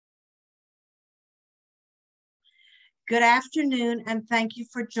Good afternoon, and thank you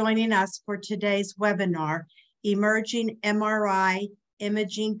for joining us for today's webinar, Emerging MRI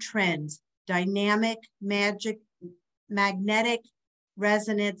Imaging Trends, Dynamic Magnetic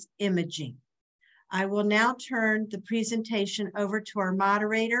Resonance Imaging. I will now turn the presentation over to our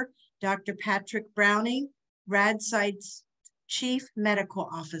moderator, Dr. Patrick Browning, RadSite's Chief Medical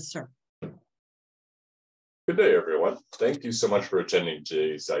Officer. Good day, everyone. Thank you so much for attending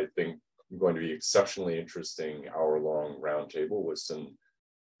today's, I think, going to be exceptionally interesting hour-long roundtable with some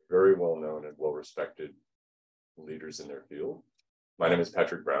very well-known and well-respected leaders in their field. My name is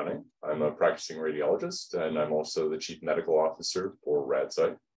Patrick Browning. I'm a practicing radiologist, and I'm also the Chief Medical Officer for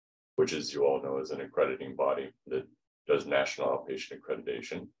RadSite, which, as you all know, is an accrediting body that does national outpatient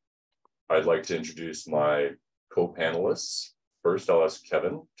accreditation. I'd like to introduce my co-panelists. First, I'll ask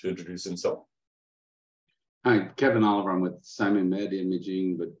Kevin to introduce himself. Hi, Kevin Oliver. I'm with Simon Med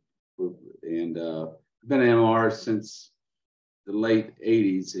Imaging, and I've been an MR since the late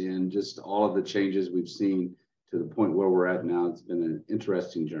 80s, and just all of the changes we've seen to the point where we're at now. It's been an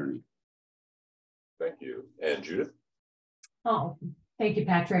interesting journey. Thank you. And Judith? Oh, thank you,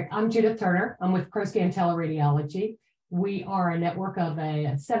 Patrick. I'm Judith Turner. I'm with ProScan Teleradiology. We are a network of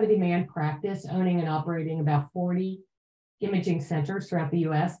a 70-man practice owning and operating about 40 imaging centers throughout the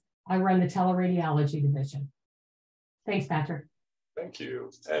U.S. I run the teleradiology division. Thanks, Patrick. Thank you.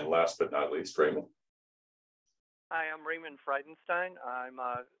 And last but not least, Raymond. Hi, I'm Raymond Fridenstine. I'm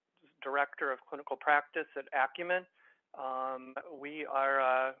a Director of Clinical Practice at Akumin. We are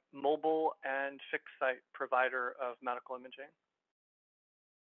a mobile and fixed site provider of medical imaging.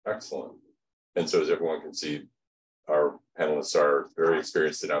 Excellent. And so as everyone can see, our panelists are very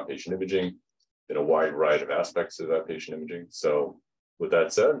experienced in outpatient imaging in a wide variety of aspects of outpatient imaging. So with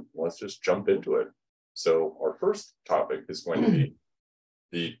that said, let's just jump into it. So our first topic is going to be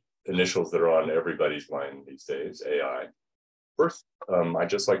the initials that are on everybody's mind these days, AI. First, I'd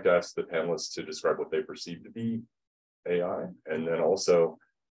just like to ask the panelists to describe what they perceive to be AI, and then also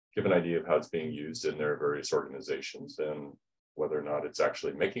give an idea of how it's being used in their various organizations and whether or not it's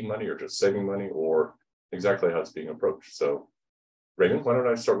actually making money or just saving money, or exactly how it's being approached. So Raymond, why don't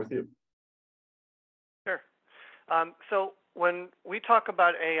I start with you? Sure. So when we talk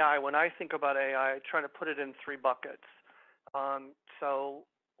about AI, when I think about AI, I try to put it in three buckets. So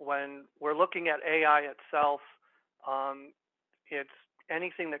when we're looking at AI itself, it's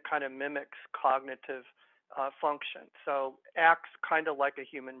anything that kind of mimics cognitive function. So acts kind of like a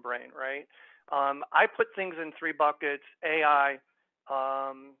human brain, right? I put things in three buckets: AI,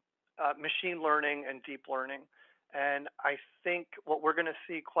 machine learning, and deep learning. And I think what we're going to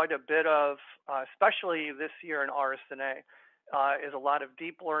see quite a bit of, especially this year in RSNA, is a lot of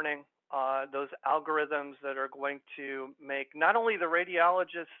deep learning, those algorithms that are going to make not only the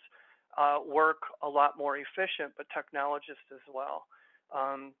radiologists work a lot more efficient, but technologists as well.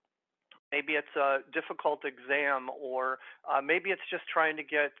 Maybe it's a difficult exam, or maybe it's just trying to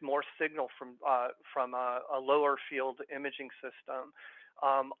get more signal from a lower field imaging system.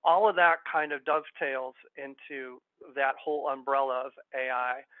 All of that kind of dovetails into that whole umbrella of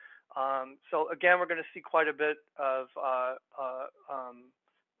AI. So again, we're going to see quite a bit of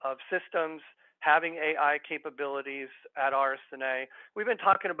systems having AI capabilities at RSNA. We've been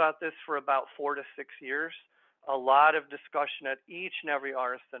talking about this for about 4 to 6 years. A lot of discussion at each and every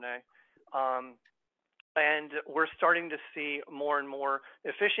RSNA. And we're starting to see more and more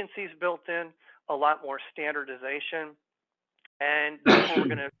efficiencies built in, a lot more standardization, and that's where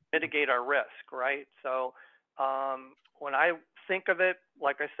we're going to mitigate our risk, right? So when I think of it,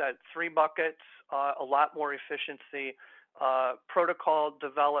 like I said, three buckets, a lot more efficiency, protocol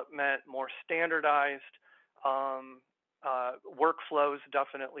development, more standardized, workflows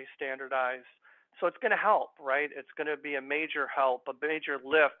definitely standardized. So it's going to help, right? It's going to be a major help, a major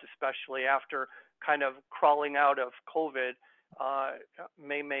lift, especially after kind of crawling out of COVID,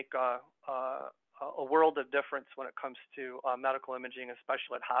 may make a world of difference when it comes to medical imaging,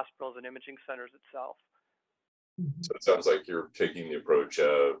 especially at hospitals and imaging centers itself. So it sounds like you're taking the approach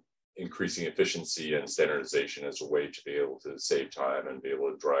of increasing efficiency and standardization as a way to be able to save time and be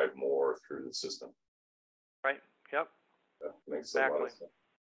able to drive more through the system. Right. Yep. That makes a lot of sense.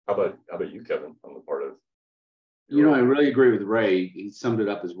 How about you, Kevin, on the part of? You know, I really agree with Ray. He summed it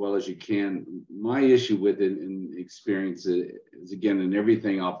up as well as you can. My issue with it and experience is, again, and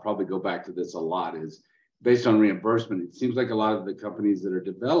everything, I'll probably go back to this a lot, is based on reimbursement. It seems like a lot of the companies that are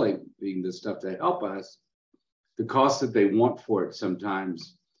developing this stuff to help us, the cost that they want for it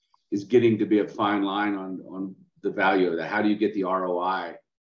sometimes is getting to be a fine line on the value of that. How do you get the ROI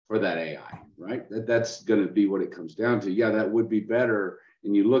for that AI, right? That's going to be what it comes down to. Yeah, that would be better,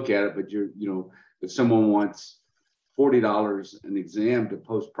 and you look at it, but if someone wants $40 an exam to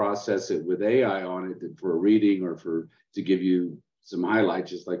post-process it with AI on it for a reading or to give you some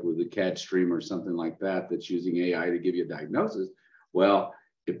highlights, just like with the CAD stream or something like that, that's using AI to give you a diagnosis. Well,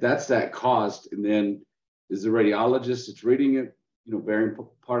 if that's that cost, and then is the radiologist that's reading it, bearing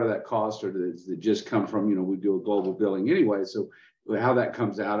part of that cost, or does it just come from, we do a global billing anyway, so how that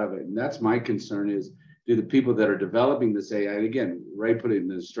comes out of it. And that's my concern is, do the people that are developing this AI, and again, Ray put it in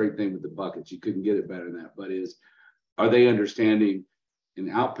the straight thing with the buckets, you couldn't get it better than that, but are they understanding in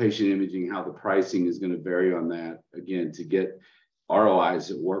outpatient imaging how the pricing is going to vary on that, again, to get ROIs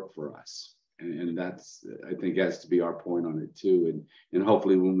that work for us? And that's, I think, has to be our point on it too. And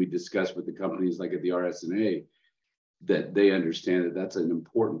hopefully when we discuss with the companies like at the RSNA, that they understand that that's an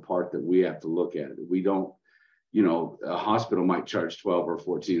important part that we have to look at. We don't, a hospital might charge $1,200 or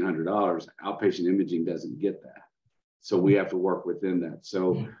 $1,400. Outpatient imaging doesn't get that. So we have to work within that.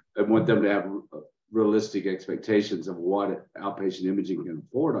 So I want them to have realistic expectations of what outpatient imaging can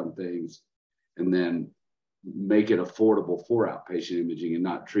afford on things, and then make it affordable for outpatient imaging and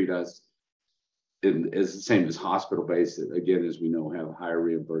not treat us as the same as hospital-based, that, again, as we know, have higher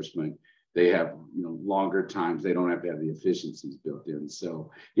reimbursement. They have longer times. They don't have to have the efficiencies built in.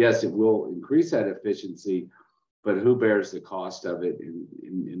 So yes, it will increase that efficiency, but who bears the cost of it?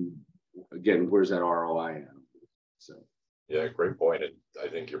 And again, where's that ROI at? So yeah, great point. And I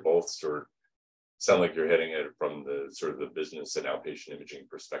think you're both sound like you're heading at it from the sort of the business and outpatient imaging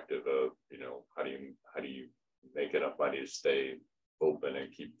perspective of, how do you make enough money to stay open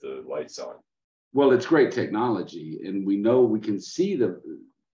and keep the lights on? Well, it's great technology, and we know we can see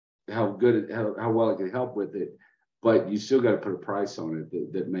how well it can help with it, but you still got to put a price on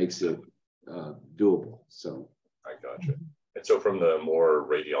it that makes it doable. So I gotcha. And so from the more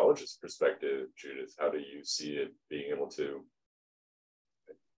radiologist perspective, Judith, how do you see it being able to,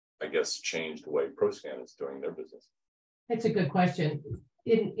 I guess, change the way ProScan is doing their business? That's a good question.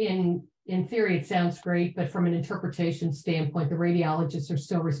 In theory, it sounds great, but from an interpretation standpoint, the radiologists are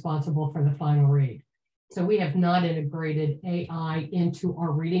still responsible for the final read. So we have not integrated AI into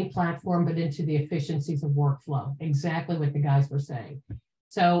our reading platform, but into the efficiencies of workflow, exactly what the guys were saying.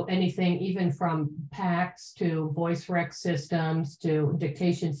 So anything, even from PACS to voice rec systems to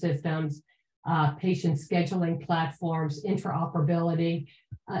dictation systems, patient scheduling platforms, interoperability,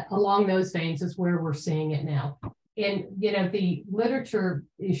 along those veins is where we're seeing it now. And, the literature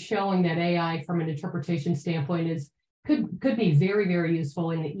is showing that AI from an interpretation standpoint could be very, very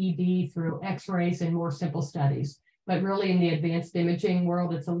useful in the ED through X-rays and more simple studies. But really in the advanced imaging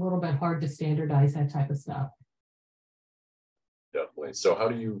world, it's a little bit hard to standardize that type of stuff. Definitely. So how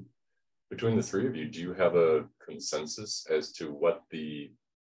do you, between the three of you, do you have a consensus as to what the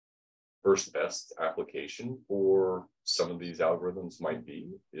first best application for some of these algorithms might be?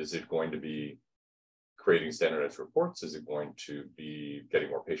 Is it going to be creating standardized reports? Is it going to be getting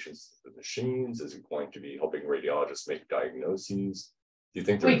more patients to the machines? Is it going to be helping radiologists make diagnoses? Do you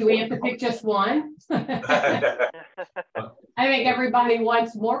think? Wait, do we have to pick just one? I think everybody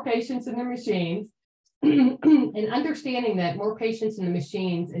wants more patients in the machines. And understanding that more patients in the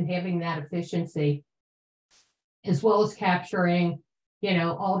machines and having that efficiency, as well as capturing,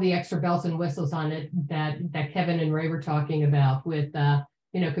 all the extra bells and whistles on it that Kevin and Ray were talking about with,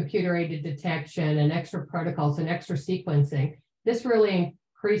 computer-aided detection and extra protocols and extra sequencing. This really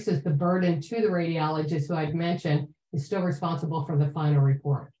increases the burden to the radiologist, who I'd mentioned is still responsible for the final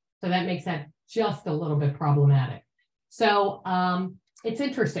report. So that makes that just a little bit problematic. So it's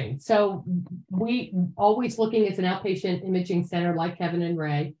interesting. So we always looking as an outpatient imaging center like Kevin and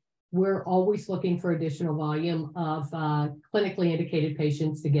Ray, we're always looking for additional volume of clinically indicated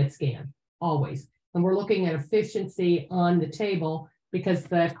patients to get scanned, always. And we're looking at efficiency on the table because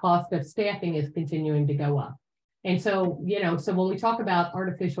the cost of staffing is continuing to go up. And so, so when we talk about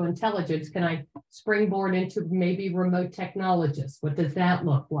artificial intelligence, can I springboard into maybe remote technologists? What does that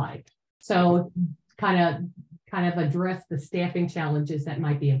look like? So kind of address the staffing challenges that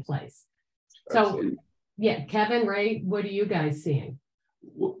might be in place. So yeah, Kevin, Ray, what are you guys seeing?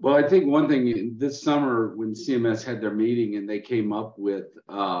 Well, I think one thing this summer when CMS had their meeting and they came up with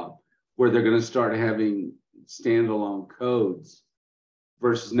where they're going to start having standalone codes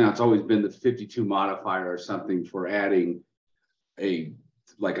versus now it's always been the 52 modifier or something for adding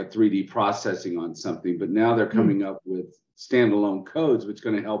like a 3D processing on something, but now they're coming up with standalone codes, which is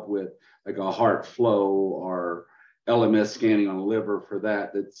going to help with like a heart flow or LMS scanning on a liver for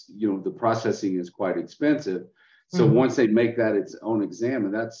that. That's, the processing is quite expensive. So once they make that its own exam,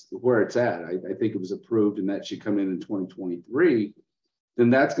 and that's where it's at, I think it was approved and that should come in 2023, then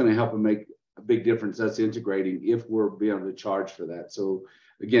that's going to help them make a big difference, us integrating if we're being able to charge for that. So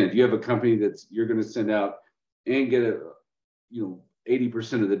again, if you have a company you're going to send out and get a,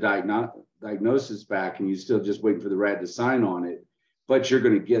 80% of the diagnosis back, and you still just waiting for the RAD to sign on it, but you're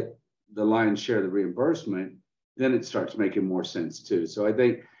going to get the lion's share of the reimbursement, then it starts making more sense too. So I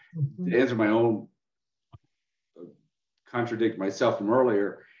think to answer my own, contradict myself from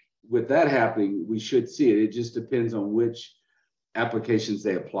earlier, with that happening, we should see it. It just depends on which applications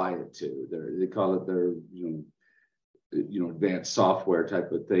they apply it to. They call it their, advanced software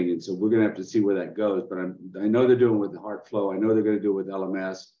type of thing. And so we're going to have to see where that goes. But I know they're doing it with the HeartFlow. I know they're going to do it with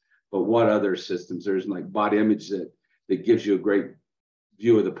LMS. But what other systems? There's like Bot Image that gives you a great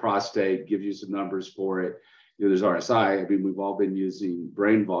view of the prostate, gives you some numbers for it. There's RSI. I mean, we've all been using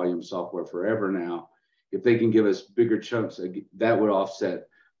brain volume software forever now. If they can give us bigger chunks, that would offset,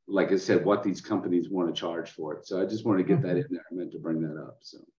 like I said, what these companies want to charge for it. So I just want to get that in there. I meant to bring that up.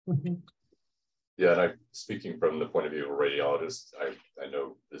 So. Yeah, and speaking from the point of view of a radiologist, I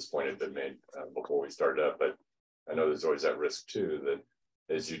know this point had been made before we started up, but I know there's always that risk too,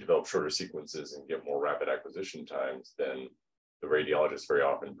 that as you develop shorter sequences and get more rapid acquisition times, then the radiologist very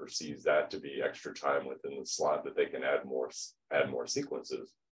often perceives that to be extra time within the slot that they can add more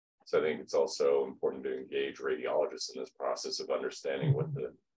sequences. So I think it's also important to engage radiologists in this process of understanding what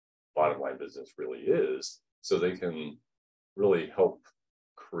the bottom line business really is, so they can really help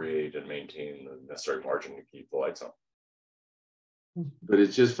create and maintain the necessary margin to keep the lights on. But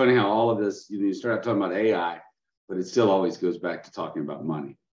it's just funny how all of this, you start out talking about AI, but it still always goes back to talking about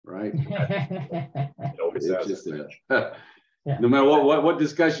money, right? It always has. Just, no matter what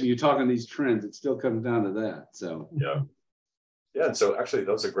discussion you talk on these trends, it still comes down to that. So yeah. And so actually,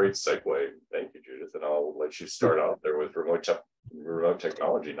 that was a great segue. Thank you, Judith. And I'll let you start out there with remote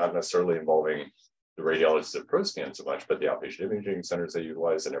technology, not necessarily involving the radiologists at ProScan so much, but the outpatient imaging centers they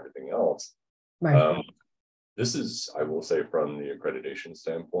utilize and everything else. Right. This is, I will say, from the accreditation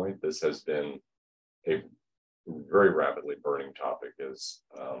standpoint, this has been a very rapidly burning topic, as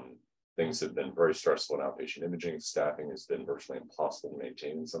things have been very stressful in outpatient imaging. Staffing has been virtually impossible to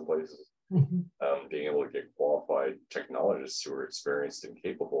maintain in some places. Being able to get qualified technologists who are experienced and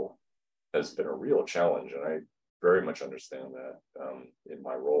capable has been a real challenge, and I very much understand that in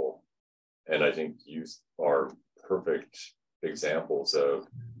my role. And I think you are perfect examples of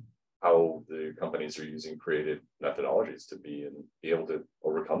how the companies are using creative methodologies to be able to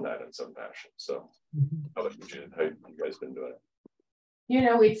overcome that in some fashion. So how about you, Judith? How have you guys been doing it?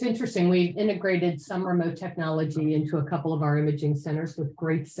 It's interesting. We've integrated some remote technology into a couple of our imaging centers with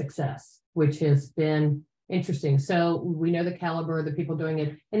great success, which has been interesting. So we know the caliber of the people doing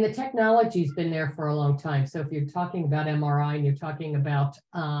it, and the technology's been there for a long time. So if you're talking about MRI and you're talking about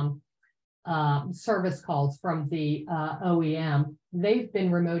service calls from the OEM, they've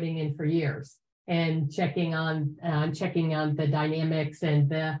been remoting in for years and checking on the dynamics and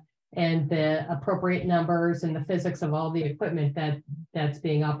the appropriate numbers and the physics of all the equipment that's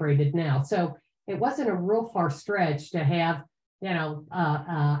being operated now. So it wasn't a real far stretch to have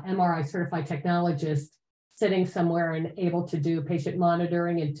MRI certified technologist sitting somewhere and able to do patient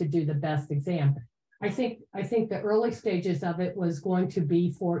monitoring and to do the best exam. I think the early stages of it was going to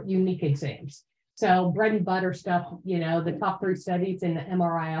be for unique exams. So bread and butter stuff, the top 3 studies in the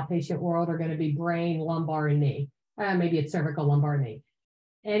MRI outpatient world are going to be brain, lumbar, and knee. Maybe it's cervical, lumbar, knee.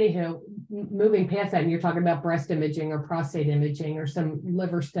 Anywho, moving past that, and you're talking about breast imaging or prostate imaging or some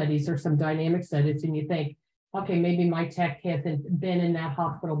liver studies or some dynamic studies, and you think, okay, maybe my tech hasn't been in that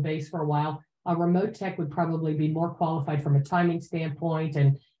hospital base for a while. A remote tech would probably be more qualified from a timing standpoint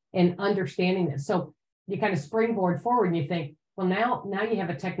and understanding this. So you kind of springboard forward and you think, well, now you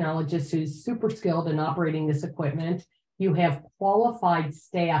have a technologist who's super skilled in operating this equipment. You have qualified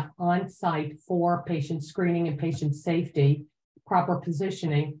staff on site for patient screening and patient safety, proper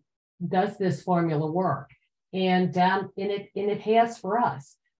positioning. Does this formula work? And it has for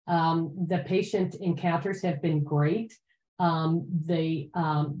us. The patient encounters have been great. The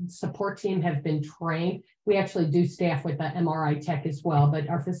support team have been trained. We actually do staff with the MRI tech as well, but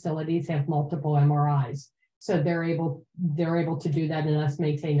our facilities have multiple MRIs. So they're able to do that and us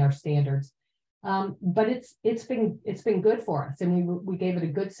maintain our standards. But it's been good for us. And we gave it a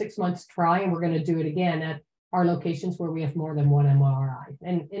good 6 months try, and we're going to do it again at our locations where we have more than one MRI.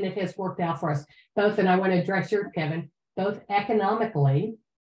 And it has worked out for us both. And I want to address yours, Kevin, both economically,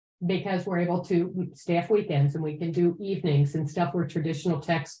 because we're able to staff weekends and we can do evenings and stuff where traditional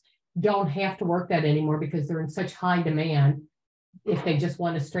techs don't have to work that anymore because they're in such high demand. If they just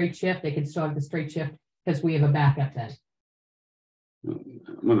want a straight shift, they can still have the straight shift because we have a backup then.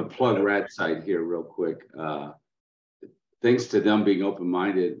 I'm going to plug RadSite here real quick. Thanks to them being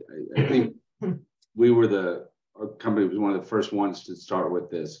open-minded, I think we were the our company was one of the first ones to start with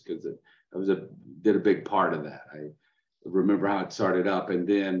this because did a big part of that. I remember how it started up, and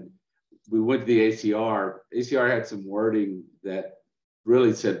then we went to the ACR. ACR had some wording that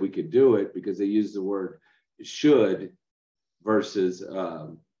really said we could do it because they used the word should versus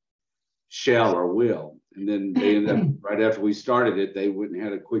shall or will. And then they ended up, right after we started it, they went and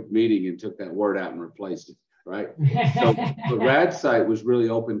had a quick meeting and took that word out and replaced it, right? So the RadSite was really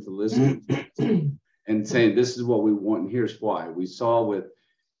open to listening and saying, this is what we want and here's why. We saw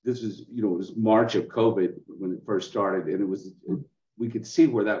this was, it was March of COVID when it first started, and we could see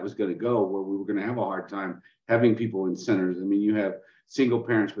where that was going to go, where we were going to have a hard time having people in centers. I mean, you have single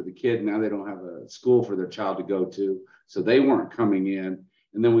parents with a kid, now they don't have a school for their child to go to, so they weren't coming in.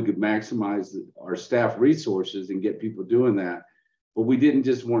 And then we could maximize our staff resources and get people doing that. But we didn't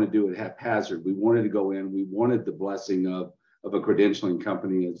just want to do it haphazard. We wanted to go in. We wanted the blessing of a credentialing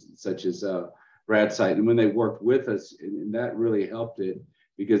company such as RadSite. And when they worked with us, and that really helped it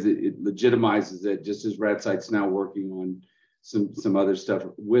because it legitimizes it, just as RadSite's now working on some other stuff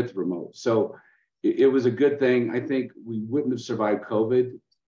with remote. So it was a good thing. I think we wouldn't have survived COVID,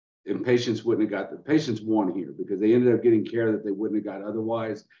 and patients wouldn't have got patients won here because they ended up getting care that they wouldn't have got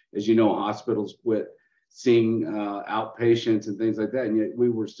otherwise. As you know, hospitals quit seeing outpatients and things like that, and yet we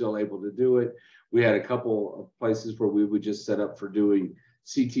were still able to do it. We had a couple of places where we would just set up for doing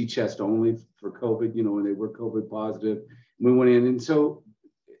CT chest only for COVID, when they were COVID positive. We went in, and so,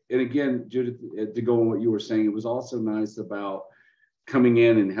 and again, Judith, to go on what you were saying, it was also nice about coming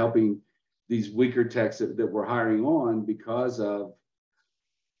in and helping these weaker techs that we're hiring on because of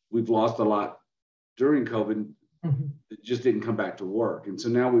we've lost a lot during COVID. It just didn't come back to work. And so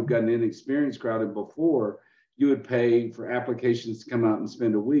now we've got an inexperienced crowd. And before, you would pay for applications to come out and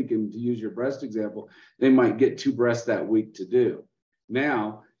spend a week. And to use your breast example, they might get 2 breasts that week to do.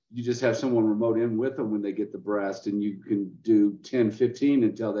 Now, you just have someone remote in with them when they get the breast, and you can do 10, 15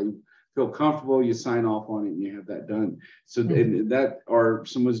 until they feel comfortable. You sign off on it and you have that done. So or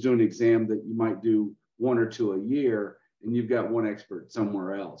someone's doing an exam that you might do 1 or 2 a year, and you've got one expert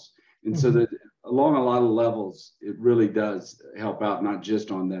somewhere else. And so that along a lot of levels, it really does help out, not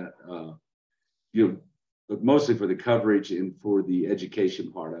just on that, but mostly for the coverage and for the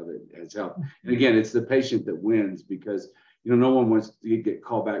education part of it has helped. And again, it's the patient that wins because, no one wants to get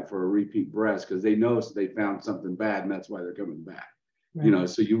called back for a repeat breast because they know they found something bad and that's why they're coming back. Right.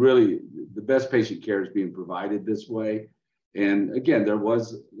 So the best patient care is being provided this way. And again, there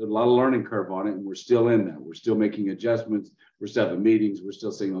was a lot of learning curve on it, and we're still in that. We're still making adjustments. We're still having meetings. We're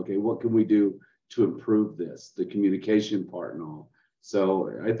still saying, okay, what can we do to improve this, the communication part and all.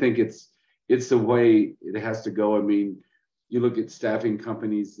 So I think it's the way it has to go. I mean, you look at staffing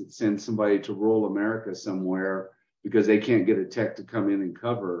companies that send somebody to rural America somewhere because they can't get a tech to come in and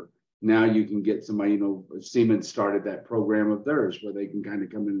cover. Now you can get somebody, Siemens started that program of theirs where they can kind of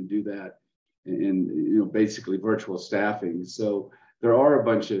come in and do that. And basically virtual staffing. So there are a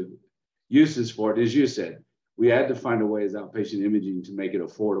bunch of uses for it. As you said, we had to find a way as outpatient imaging to make it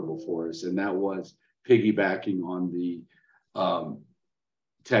affordable for us, and that was piggybacking on the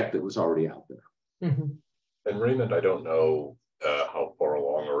tech that was already out there. And Raymond, I don't know how far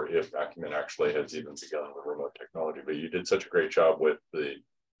along or if Akumin actually has even begun with remote technology, but you did such a great job with the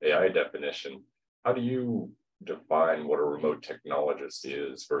AI definition. How do you define what a remote technologist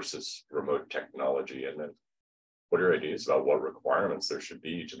is versus remote technology? And then what are your ideas about what requirements there should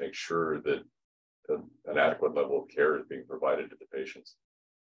be to make sure that an adequate level of care is being provided to the patients?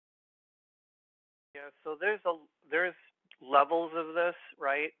 Yeah, so there's levels of this,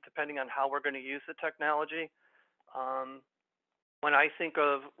 right? Depending on how we're going to use the technology. When I think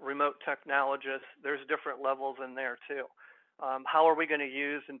of remote technologists, there's different levels in there too. How are we going to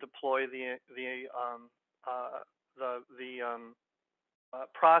use and deploy the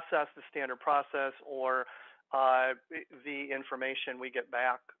process, the standard process, or the information we get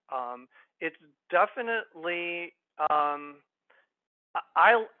back? It's definitely, I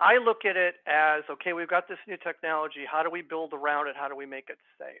look at it as, okay, we've got this new technology. How do we build around it? How do we make it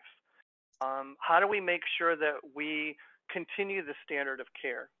safe? How do we make sure that we continue the standard of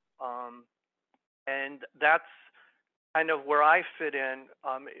care? And that's kind of where I fit in,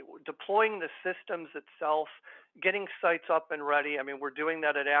 deploying the systems itself, getting sites up and ready. I mean, we're doing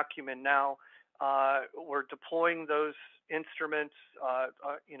that at Akumin now. We're deploying those instruments,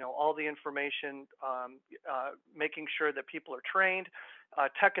 all the information, making sure that people are trained,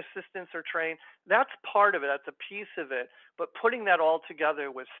 tech assistants are trained. That's part of it. That's a piece of it. But putting that all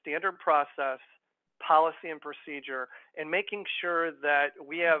together with standard process, policy and procedure, and making sure that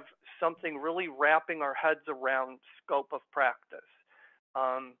we have something really wrapping our heads around scope of practice.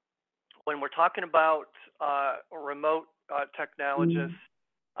 When we're talking about remote technologists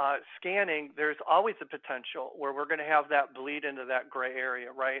scanning, there's always a potential where we're going to have that bleed into that gray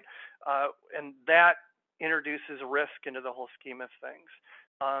area, right? And that introduces risk into the whole scheme of things.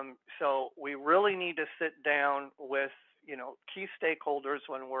 So we really need to sit down with key stakeholders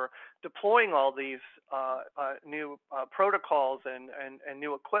when we're deploying all these new protocols and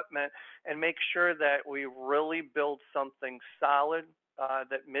new equipment, and make sure that we really build something solid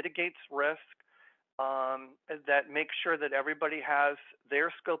that mitigates risk, that makes sure that everybody has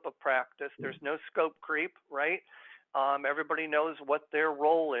their scope of practice. There's no scope creep, right? Everybody knows what their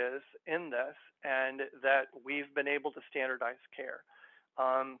role is in this, and that we've been able to standardize care.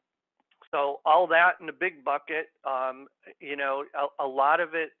 So all that in a big bucket, a lot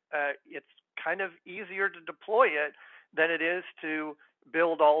of it, it's kind of easier to deploy it than it is to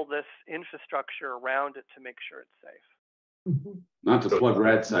build all this infrastructure around it to make sure it's safe. Not to plug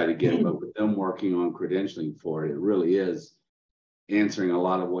RadSite again, but with them working on credentialing for it, it really is answering a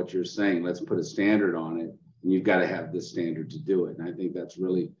lot of what you're saying. Let's put a standard on it, and you've got to have this standard to do it. And I think that's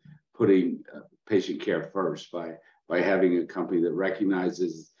really putting patient care first by having a company that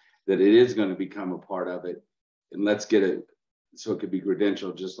recognizes that it is going to become a part of it, and let's get it so it could be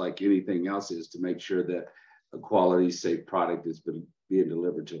credentialed just like anything else is, to make sure that a quality, safe product is being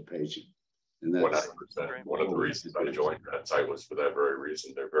delivered to a patient. And that's 100%. One of the reasons I joined RadSite was for that very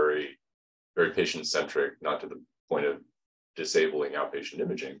reason. They're very, very patient-centric, not to the point of disabling outpatient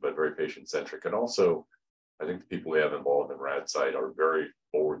imaging, but very patient-centric. And also, I think the people we have involved in RadSite are very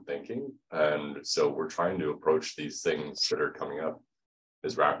forward-thinking. And so we're trying to approach these things that are coming up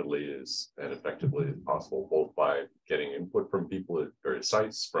as rapidly and effectively as possible, both by getting input from people at various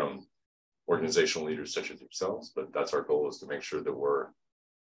sites, from organizational leaders such as yourselves. But that's our goal, is to make sure that we're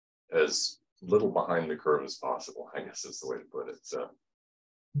as little behind the curve as possible, I guess is the way to put it. So,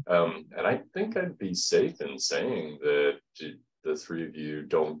 and I think I'd be safe in saying that the three of you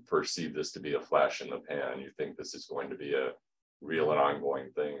don't perceive this to be a flash in the pan. You think this is going to be a real and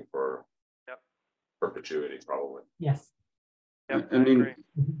ongoing thing for perpetuity, probably. Yes. Yep, I mean,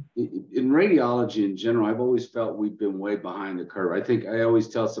 in radiology in general, I've always felt we've been way behind the curve. I think I always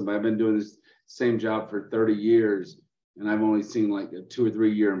tell somebody, I've been doing this same job for 30 years, and I've only seen like a 2 or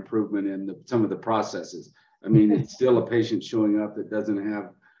 3 year improvement in some of the processes. I mean, it's still a patient showing up that doesn't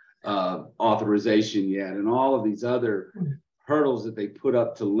have authorization yet, and all of these other hurdles that they put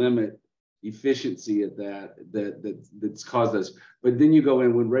up to limit efficiency at that's caused us. But then you go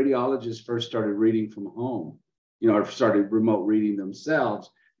in, when radiologists first started reading from home, or started remote reading themselves,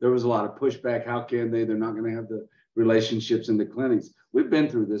 there was a lot of pushback. How can they? They're not going to have the relationships in the clinics. We've been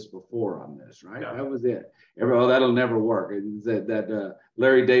through this before on this, right? Yeah. That was it. That'll never work. That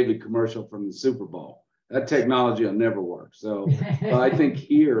Larry David commercial from the Super Bowl. That technology will never work. So I think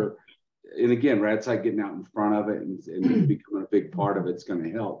here, and again, RadSite getting out in front of it and becoming a big part of it's going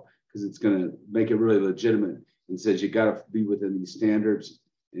to help, because it's going to make it really legitimate and says you got to be within these standards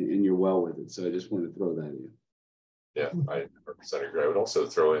and you're well with it. So I just wanted to throw that in. Yeah, I 100% agree. I would also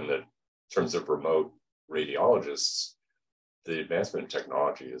throw in that in terms of remote radiologists, the advancement in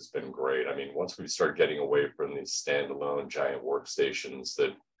technology has been great. I mean, once we start getting away from these standalone giant workstations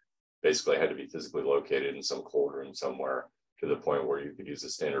that basically had to be physically located in some cold room somewhere, to the point where you could use a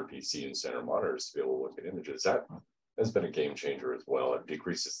standard PC and standard monitors to be able to look at images, that has been a game changer as well. It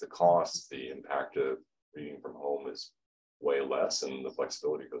decreases the cost. The impact of reading from home is way less, and the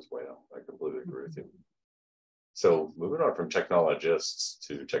flexibility goes way up. I completely agree with you. So moving on from technologists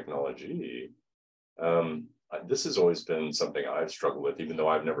to technology, this has always been something I've struggled with, even though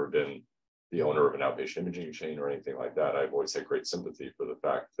I've never been the owner of an outpatient imaging chain or anything like that. I've always had great sympathy for the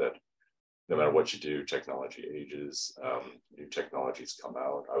fact that no matter what you do, technology ages, new technologies come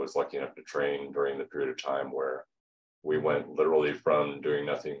out. I was lucky enough to train during the period of time where we went literally from doing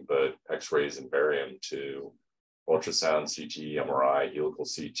nothing but x-rays and barium to ultrasound, CT, MRI, helical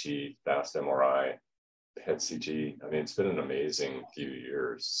CT, fast MRI, PET CT. I mean, it's been an amazing few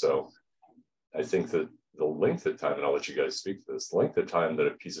years. So I think that the length of time, and I'll let you guys speak to this, the length of time that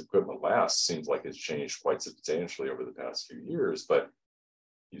a piece of equipment lasts seems like it's changed quite substantially over the past few years, but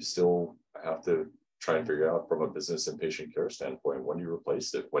you still have to try and figure out from a business and patient care standpoint, when do you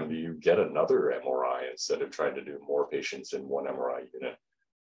replace it? When do you get another MRI instead of trying to do more patients in one MRI unit?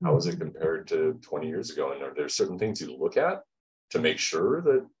 How is it compared to 20 years ago? And are there certain things you look at to make sure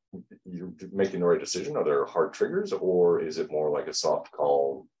that you're making the right decision? Are there hard triggers, or is it more like a soft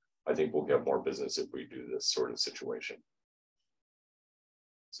call? I think we'll get more business if we do this sort of situation.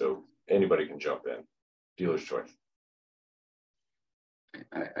 So anybody can jump in. Dealer's choice.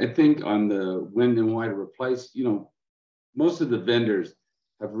 I think on the when and why to replace, most of the vendors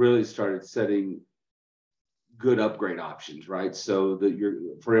have really started setting good upgrade options, right? So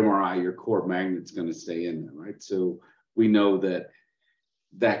that for MRI, your core magnet's going to stay in there, right? So we know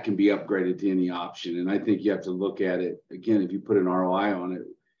that can be upgraded to any option. And I think you have to look at it again. If you put an ROI on it,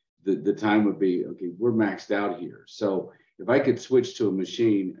 the time would be, okay, we're maxed out here. So if I could switch to a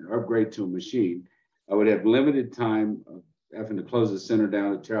machine or upgrade to a machine, I would have limited time of having to close the center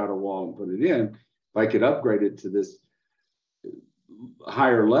down and tear out a wall and put it in. If I could upgrade it to this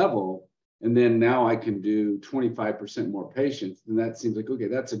higher level, and then now I can do 25% more patients, then that seems like, okay,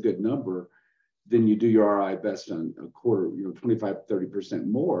 that's a good number. Then you do your ROI best on a quarter, 25, 30%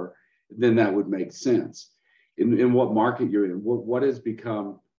 more, then that would make sense. In what market you're in, what has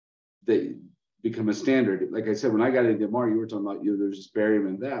become a standard? Like I said, when I got into MR, you were talking about, there's just barium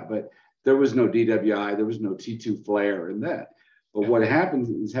in that, but there was no DWI, there was no T2 flare in that. But what happens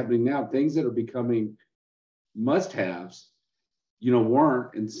is happening now, things that are becoming must-haves,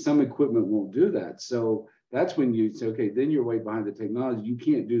 weren't, and some equipment won't do that. So that's when you say, okay, then you're way behind the technology. You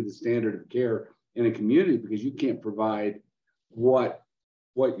can't do the standard of care in a community because you can't provide what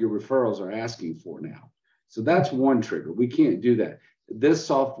your referrals are asking for now. So that's one trigger. We can't do that. This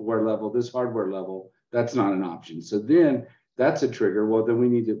software level, this hardware level, that's not an option. So then that's a trigger. Well, then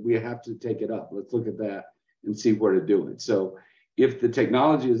we have to take it up. Let's look at that and see where to do it. So if the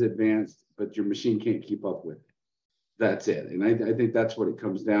technology is advanced, but your machine can't keep up with it, that's it. And I think that's what it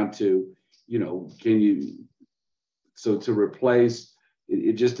comes down to. So to replace,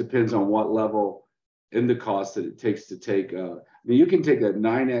 it just depends on what level and the cost that it takes to take. You can take a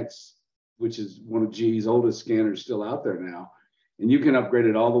 9X, which is one of GE's oldest scanners still out there now, and you can upgrade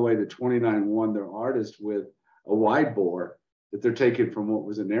it all the way to 29.1, their artist, with a wide bore that they're taking from what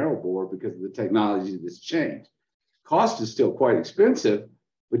was a narrow bore because of the technology that's changed. Cost is still quite expensive,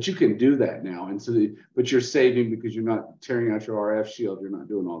 but you can do that now. And so, but you're saving because you're not tearing out your RF shield. You're not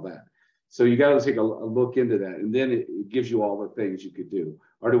doing all that. So you got to take a look into that. And then it gives you all the things you could do.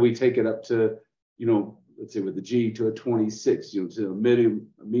 Or do we take it up to, let's say with the G to a 26, to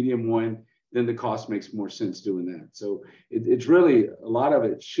a medium one, then the cost makes more sense doing that. So it's really, a lot of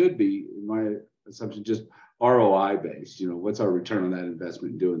it should be, in my assumption, just ROI based. What's our return on that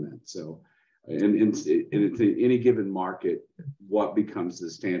investment in doing that? So, and it's any given market, what becomes the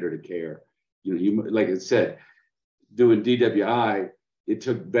standard of care? You like I said, doing DWI, it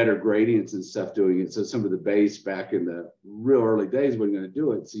took better gradients and stuff doing it. So some of the base back in the real early days wasn't going to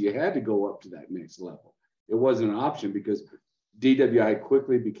do it. So you had to go up to that next level. It wasn't an option because DWI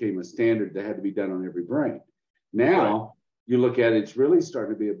quickly became a standard that had to be done on every brain. Now you look at it, it's really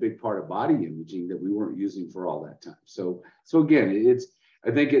starting to be a big part of body imaging that we weren't using for all that time. So again,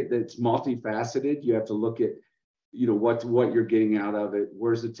 I think it's multifaceted. You have to look at, what you're getting out of it,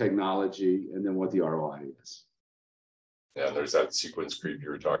 where's the technology, and then what the ROI is. Yeah, there's that sequence creep you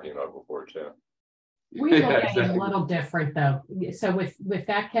were talking about before too. We look at it a little different though. So with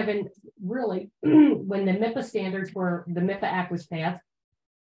that, Kevin, really, when the MIPA Act was passed,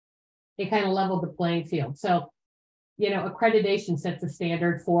 it kind of leveled the playing field. So, accreditation sets a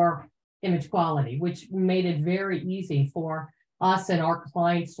standard for image quality, which made it very easy for us and our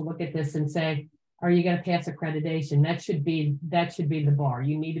clients to look at this and say, are you going to pass accreditation? That should be the bar.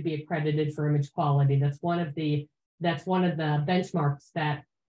 You need to be accredited for image quality. That's one of the benchmarks that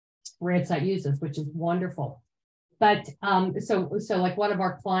RadSite uses, which is wonderful. But so like one of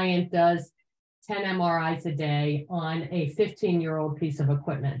our client does 10 MRIs a day on a 15-year-old piece of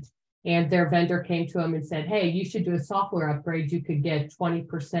equipment. And their vendor came to him and said, hey, you should do a software upgrade. You could get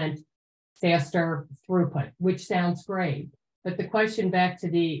 20% faster throughput, which sounds great. But the question back to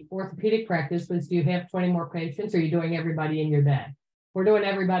the orthopedic practice was, do you have 20 more patients, or are you doing everybody in your day? We're doing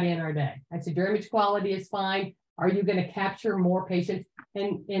everybody in our day. I said, your image quality is fine. Are you going to capture more patients?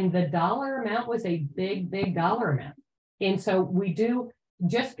 And the dollar amount was a big, big dollar amount. And so we do,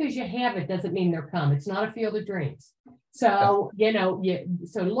 just because you have it doesn't mean they'll come. It's not a field of dreams. So,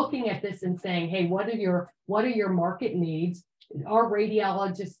 so looking at this and saying, hey, what are your market needs? Are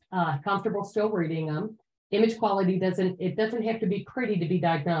radiologists comfortable still reading them? Image quality doesn't have to be pretty to be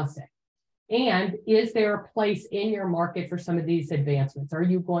diagnostic. And is there a place in your market for some of these advancements? Are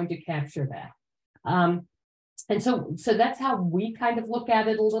you going to capture that? And so that's how we kind of look at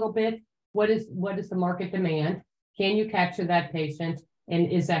it a little bit. What is the market demand? Can you capture that patient?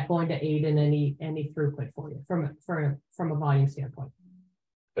 And is that going to aid in any throughput for you from a volume standpoint?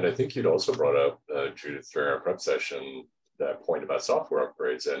 And I think you'd also brought up, Judith, during our prep session, that point about software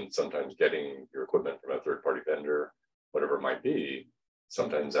upgrades and sometimes getting your equipment from a third-party vendor, whatever it might be,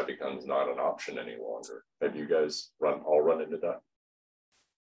 sometimes that becomes not an option any longer. Have you guys all run into that?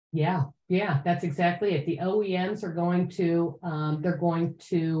 Yeah, that's exactly it. The OEMs are going to, they're going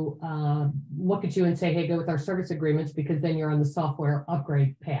to look at you and say, hey, go with our service agreements, because then you're on the software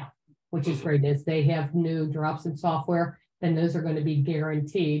upgrade path, which is great. As they have new drops in software, then those are going to be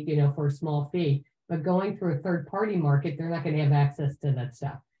guaranteed, for a small fee. But going through a third-party market, they're not going to have access to that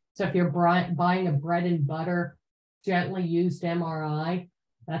stuff. So if you're buying a bread and butter, gently used MRI,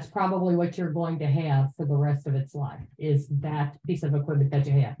 that's probably what you're going to have for the rest of its life, is that piece of equipment that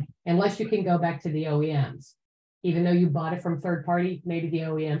you have. Unless you can go back to the OEMs. Even though you bought it from third party, maybe the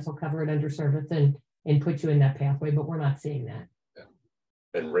OEMs will cover it under service and put you in that pathway, but we're not seeing that. Yeah.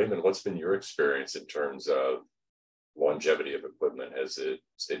 And Raymond, what's been your experience in terms of longevity of equipment? Has it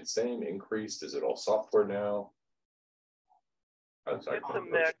stayed the same, increased? Is it all software now? It's a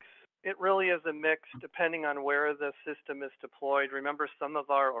mix. It really is a mix depending on where the system is deployed. Remember, some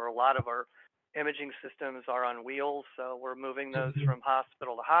of our, or a lot of our imaging systems are on wheels. So we're moving those from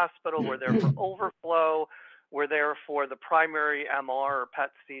hospital to hospital. We're there for overflow. We're there for the primary MR or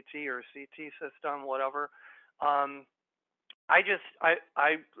PET CT or CT system, whatever. I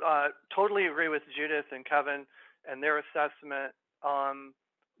totally agree with Judith and Kevin and their assessment.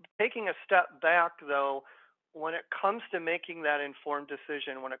 Taking a step back though, when it comes to making that informed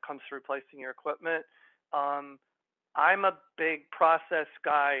decision, when it comes to replacing your equipment, I'm a big process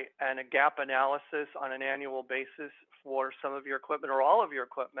guy, and a gap analysis on an annual basis for some of your equipment or all of your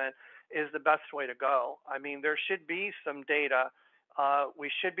equipment is the best way to go. I mean, there should be some data. We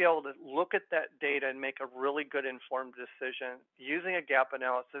should be able to look at that data and make a really good informed decision using a gap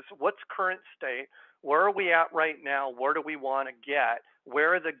analysis. What's current state? Where are we at right now? Where do we want to get?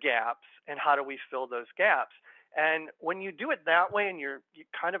 Where are the gaps? And how do we fill those gaps? And when you do it that way, and you're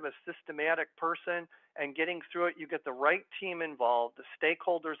kind of a systematic person and getting through it, you get the right team involved, the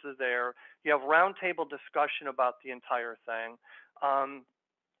stakeholders are there, you have roundtable discussion about the entire thing.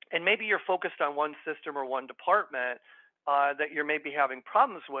 And maybe you're focused on one system or one department that you're maybe having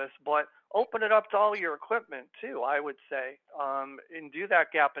problems with, but open it up to all your equipment too, I would say, and do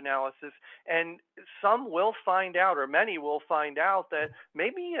that gap analysis. And some will find out, or many will find out, that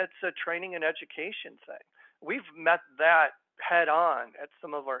maybe it's a training and education thing. We've met that head on at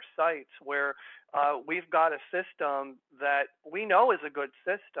some of our sites where we've got a system that we know is a good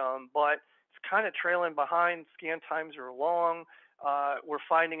system, but it's kind of trailing behind. Scan times are long. We're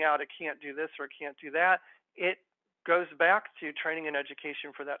finding out it can't do this or it can't do that. It goes back to training and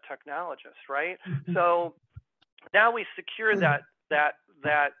education for that technologist, right? So now we secure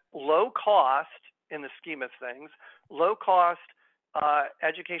that low cost in the scheme of things, low cost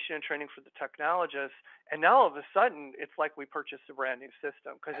education and training for the technologists. And now all of a sudden, it's like we purchased a brand new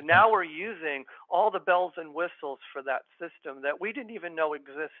system, because now we're using all the bells and whistles for that system that we didn't even know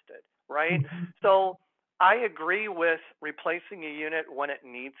existed, right? So I agree with replacing a unit when it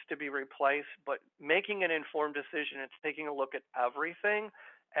needs to be replaced, but making an informed decision, it's taking a look at everything.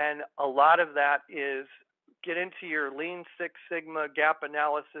 And a lot of that is get into your Lean Six Sigma gap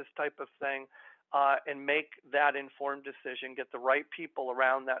analysis type of thing, and make that informed decision, get the right people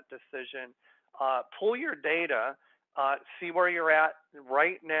around that decision, pull your data, see where you're at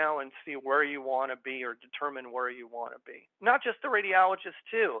right now and see where you want to be, or determine where you want to be. Not just the radiologist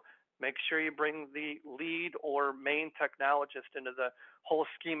too. Make sure you bring the lead or main technologist into the whole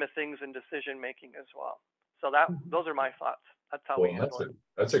scheme of things and decision making as well. So those are my thoughts. That's how we handle it.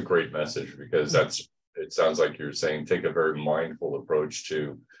 That's a great message, because it sounds like you're saying take a very mindful approach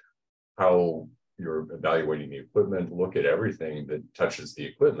to how you're evaluating the equipment, look at everything that touches the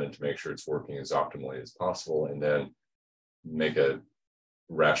equipment to make sure it's working as optimally as possible, and then make a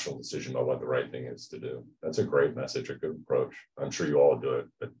rational decision about what the right thing is to do. That's a great message, a good approach. I'm sure you all do it,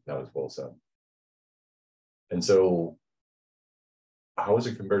 but that was well said. And so how is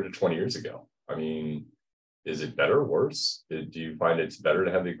it compared to 20 years ago? I mean, is it better or worse? Do you find it's better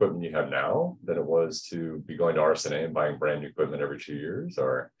to have the equipment you have now than it was to be going to RSNA and buying brand new equipment every 2 years?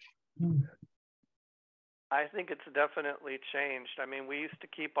 Or I think it's definitely changed. I mean, we used to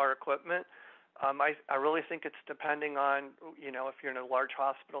keep our equipment. I really think it's depending on, if you're in a large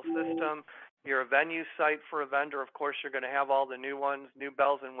hospital system, you're a venue site for a vendor, of course, you're going to have all the new ones, new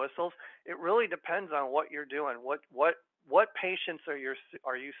bells and whistles. It really depends on what you're doing. What patients are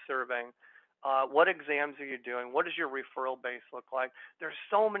you serving? What exams are you doing? What does your referral base look like? There's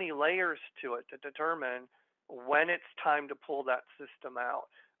so many layers to it to determine when it's time to pull that system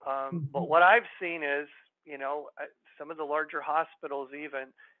out. But what I've seen is, some of the larger hospitals even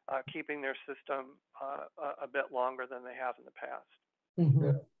keeping their system a bit longer than they have in the past.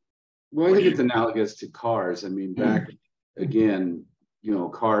 Yeah. Well, I think it's analogous to cars. I mean, back again, a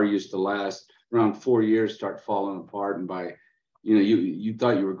car used to last around 4 years, start falling apart, and by you know, you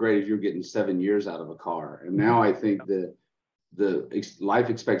thought you were great if you were getting 7 years out of a car. And now I think that the life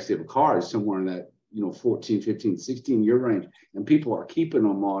expectancy of a car is somewhere in that, you know, 14, 15, 16 year range. And people are keeping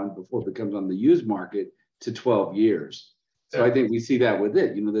them on before it becomes on the used market to 12 years. So I think we see that with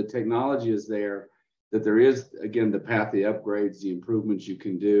it. You know, the technology is there, that there is, again, the path, the upgrades, the improvements you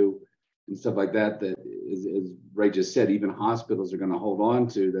can do and stuff like that, that as Ray just said, even hospitals are going to hold on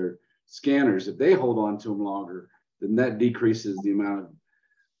to their scanners. If they hold on to them longer, then that decreases the amount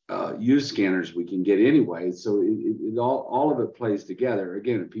of used scanners we can get anyway. So it all of it plays together.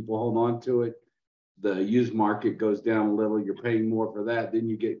 Again, if people hold on to it, the used market goes down a little, you're paying more for that, then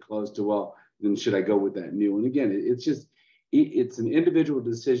you get close to, well, then should I go with that new? And again, it's an individual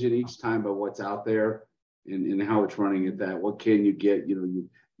decision each time about what's out there and how it's running at that. What can you get? You know,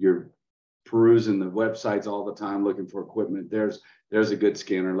 you're perusing the websites all the time looking for equipment. There's a good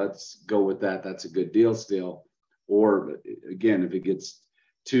scanner. Let's go with that. That's a good deal still. Or again, if it gets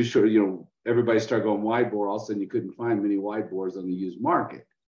too short, you know, everybody started going wide bore. All of a sudden, you couldn't find many wide bores on the used market.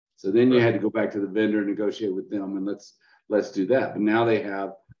 So then you had to go back to the vendor, negotiate with them, and let's do that. But now they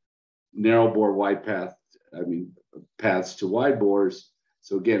have narrow bore, wide paths to wide bores.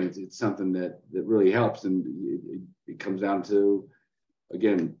 So again, it's something that really helps, and it comes down to,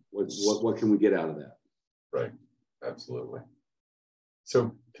 again, what can we get out of that? Right, absolutely.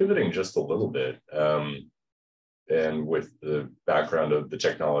 So pivoting just a little bit, and with the background of the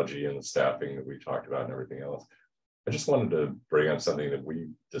technology and the staffing that we talked about and everything else, I just wanted to bring up something that we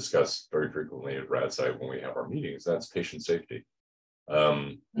discuss very frequently at RadSite when we have our meetings. That's patient safety.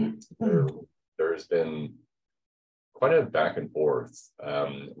 There's been quite a back and forth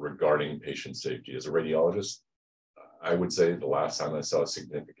regarding patient safety. As a radiologist, I would say the last time I saw a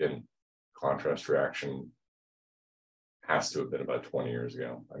significant contrast reaction has to have been about 20 years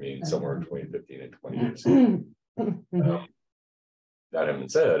ago. I mean, somewhere in 2015 and 20 years ago. That having been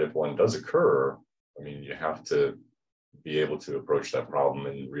said, if one does occur, I mean, you have to be able to approach that problem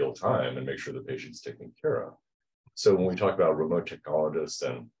in real time and make sure the patient's taken care of. So when we talk about remote technologists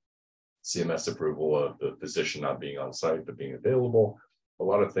and CMS approval of the physician not being on site but being available, a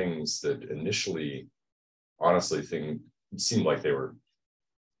lot of things that initially, honestly, seemed like they were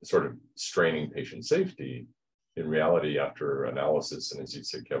sort of straining patient safety, in reality, after analysis, and as you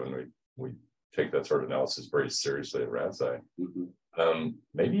said, Kevin, we take that sort of analysis very seriously at RadSite.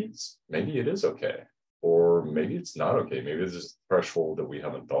 Maybe it is okay, or maybe it's not okay. Maybe there's a threshold that we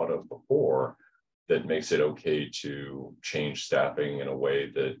haven't thought of before that makes it okay to change staffing in a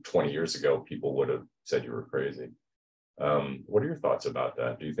way that 20 years ago people would have said you were crazy. What are your thoughts about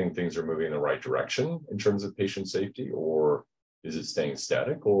that? Do you think things are moving in the right direction in terms of patient safety, or is it staying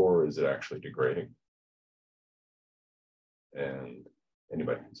static, or is it actually degrading? And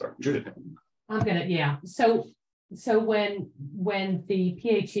anybody, sorry, Judith. I'm gonna, yeah. So when the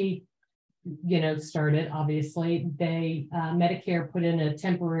PHE, started, obviously, they Medicare put in a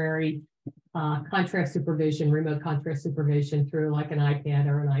temporary contrast supervision, remote contrast supervision through like an iPad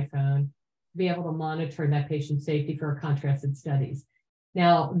or an iPhone to be able to monitor that patient safety for contrasted studies.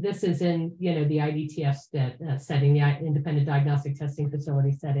 Now, this is in, the IDTF setting, the independent diagnostic testing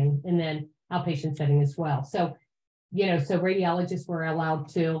facility setting, and then outpatient setting as well. So, so radiologists were allowed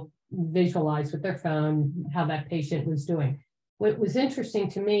to visualize with their phone how that patient was doing. What was interesting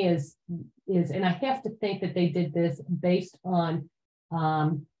to me is, and I have to think that they did this based on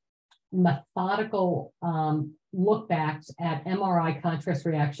methodical look backs at MRI contrast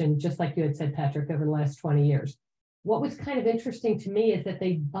reaction, just like you had said, Patrick, over the last 20 years. What was kind of interesting to me is that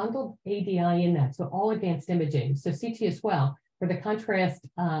they bundled ADI in that, so all advanced imaging, so CT as well, where the contrast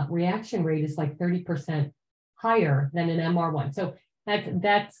reaction rate is like 30% higher than an MR one. So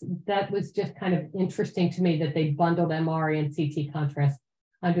that was just kind of interesting to me that they bundled MRI and CT contrast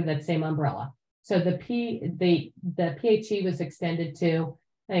under that same umbrella. So the PHE was extended to,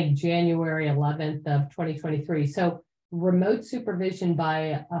 I think, January 11th of 2023. So remote supervision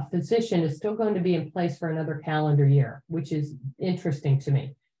by a physician is still going to be in place for another calendar year, which is interesting to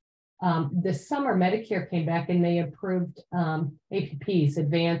me. This summer, Medicare came back and they approved APPs,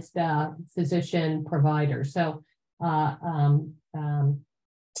 advanced physician providers. So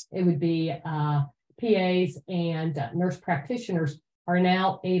it would be PAs and nurse practitioners are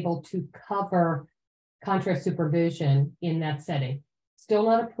now able to cover contrast supervision in that setting. Still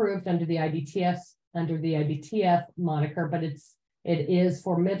not approved under the IDTF moniker, but it is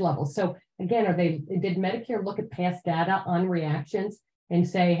for mid-level. So again, did Medicare look at past data on reactions and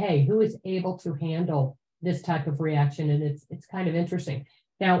say, hey, who is able to handle this type of reaction? And it's kind of interesting.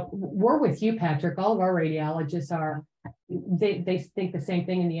 Now, we're with you, Patrick. All of our radiologists they think the same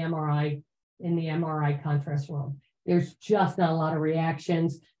thing in the MRI contrast world. There's just not a lot of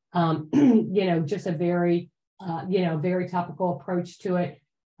reactions. You know, just a very, you know, very topical approach to it.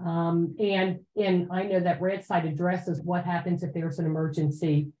 And I know that RadSite addresses what happens if there's an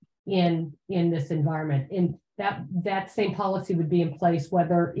emergency in this environment. And that same policy would be in place,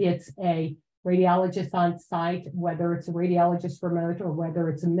 whether it's a radiologist on site, whether it's a radiologist remote, or whether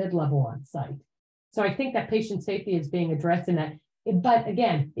it's a mid-level on site. So I think that patient safety is being addressed in that. But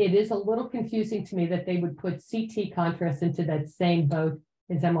again, it is a little confusing to me that they would put CT contrast into that same boat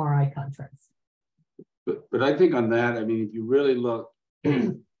as MRI contrast. But I think on that, I mean, if you really look,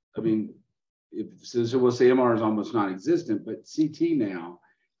 I mean, since we'll say MR is almost non-existent, but CT now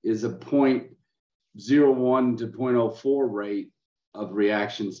is a 0.01 to 0.04 rate of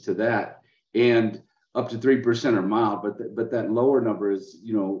reactions to that, and up to 3% are mild, but that lower number is,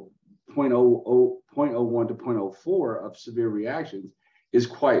 you know, 0.01 to 0.04 of severe reactions is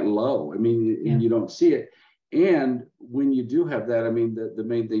quite low. I mean, yeah. You don't see it. And when you do have that, I mean, the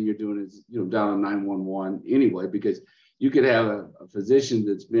main thing you're doing is, you know, dial 911 anyway, because you could have a physician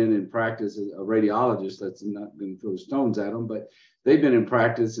that's been in practice, a radiologist that's not going to throw stones at them, but they've been in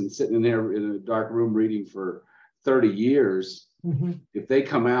practice and sitting in there in a dark room reading for 30 years. Mm-hmm. If they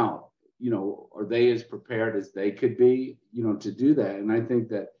come out, you know, are they as prepared as they could be, you know, to do that? And I think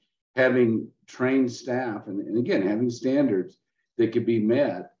that having trained staff and again, having standards that could be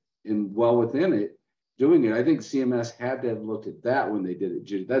met and well within it, doing it. I think CMS had to have looked at that when they did it,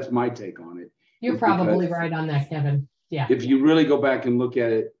 Judy. That's my take on it. You're probably right on that, Kevin. Yeah. If you really go back and look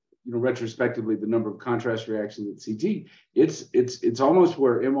at it, you know, retrospectively, the number of contrast reactions at CT, it's almost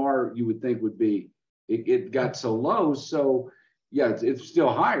where MR you would think would be. It got so low, so yeah, it's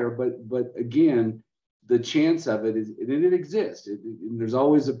still higher, but again, the chance of it is, and it exists. There's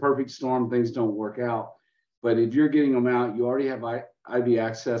always a perfect storm, things don't work out. But if you're getting them out, you already have IV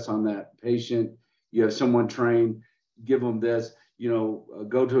access on that patient. You have someone trained, give them this, you know,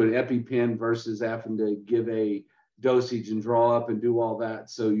 go to an EpiPen versus having to give a dosage and draw up and do all that.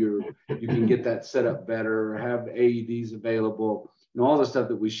 So you can get that set up better, have AEDs available, and all the stuff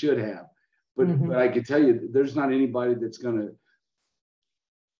that we should have. But I can tell you, there's not anybody that's going to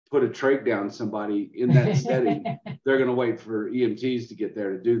put a trach down somebody in that setting. They're going to wait for EMTs to get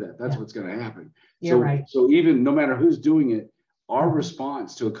there to do that. That's what's going to happen. You're right. So even no matter who's doing it, our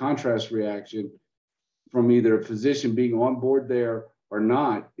response to a contrast reaction from either a physician being on board there or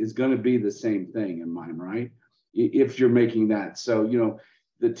not is going to be the same thing in mind, right? If you're making that. So, you know,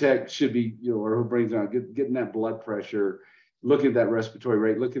 the tech should be, you know, or who brings it on, getting that blood pressure, looking at that respiratory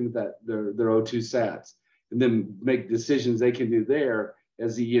rate, looking at that their O2 sats, and then make decisions they can do there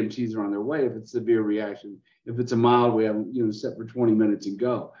as the EMTs are on their way. If it's a severe reaction, if it's a mild, we have, you know, set for 20 minutes and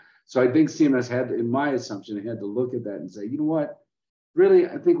go. So I think CMS had to, in my assumption, had to look at that and say, you know what, really,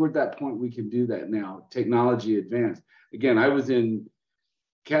 I think we're at that point we can do that now. Technology advanced. Again, I was in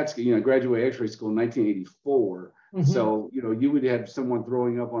CAT, you know, graduate X-ray school in 1984. So, you know, you would have someone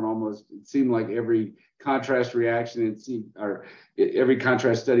throwing up on almost, it seemed like every contrast reaction or every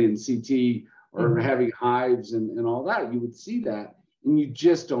contrast study in CT, or having hives and all that. You would see that, and you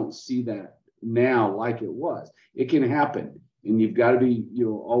just don't see that now like it was. It can happen, and you've got to be, you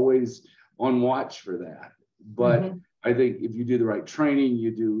know, always on watch for that. But I think if you do the right training,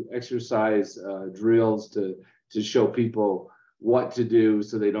 you do exercise drills to show people what to do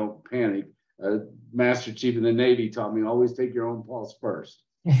so they don't panic. Master Chief in the Navy taught me, always take your own pulse first.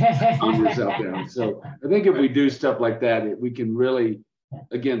 Calm yourself down. So I think if we do stuff like that, we can really,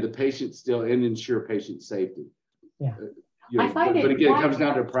 again, the patient still, and ensure patient safety. Yeah. You know, but again, it comes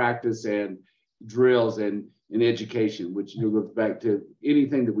down to practice and drills and education, which, you know, goes back to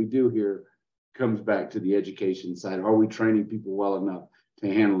anything that we do here comes back to the education side. Are we training people well enough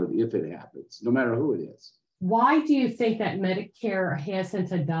to handle it if it happens, no matter who it is? Why do you think that Medicare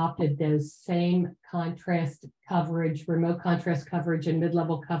hasn't adopted those same contrast coverage, remote contrast coverage, and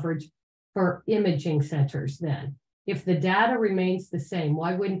mid-level coverage for imaging centers then? If the data remains the same,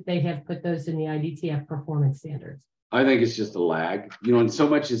 why wouldn't they have put those in the IDTF performance standards? I think it's just a lag, you know, and so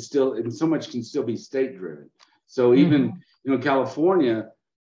much can still be state driven. So even, you know, California,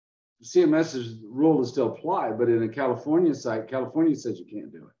 CMS's rule is still applied, but in a California site, California says you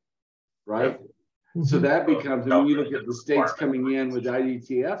can't do it, right? So that becomes, when you look at the states coming in with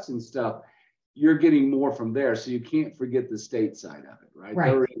IDTFs and stuff, you're getting more from there. So you can't forget the state side of it, right?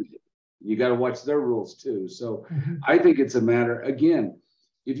 Right. You got to watch their rules too. So I think it's a matter, again,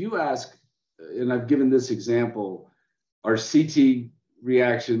 if you ask, and I've given this example, are CT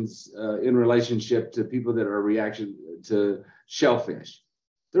reactions in relationship to people that are reaction to shellfish?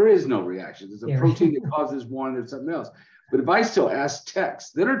 There is no reaction. There's a protein that causes one or something else. But if I still ask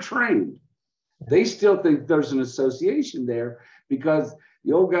techs that are trained, They still think there's an association there because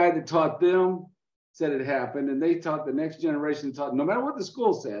the old guy that taught them said it happened, and they taught the next generation, taught no matter what the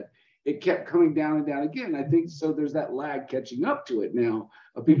school said, it kept coming down and down again. I think so there's that lag catching up to it now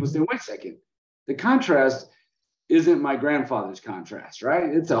of people saying, wait a second, the contrast isn't my grandfather's contrast, right?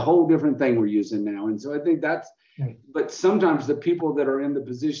 It's a whole different thing we're using now. And so I think that's, but sometimes the people that are in the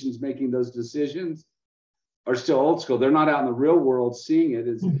positions making those decisions are still old school. They're not out in the real world seeing it,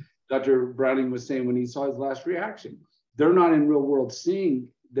 as Dr. Browning was saying when he saw his last reaction. They're not in real world seeing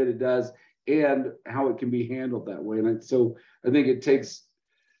that it does and how it can be handled that way. And so I think it takes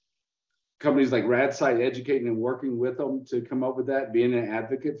companies like RadSite educating and working with them to come up with that, being an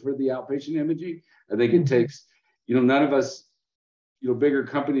advocate for the outpatient imaging. I think it takes, none of us, bigger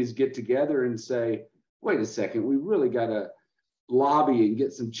companies get together and say, wait a second, we really got to lobby and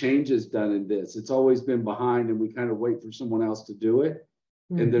get some changes done in this. It's always been behind and we kind of wait for someone else to do it.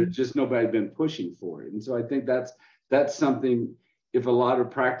 And there's just nobody been pushing for it. And so I think that's something, if a lot of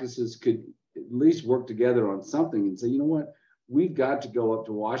practices could at least work together on something and say, you know what, we've got to go up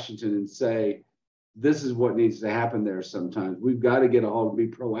to Washington and say, this is what needs to happen there sometimes. We've got to get a hold and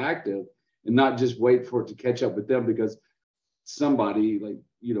be proactive and not just wait for it to catch up with them because somebody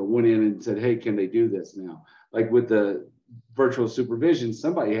went in and said, hey, can they do this now? Like with the virtual supervision,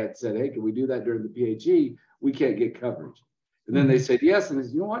 somebody had said, hey, can we do that during the PHE? We can't get coverage. And then they said, yes. And they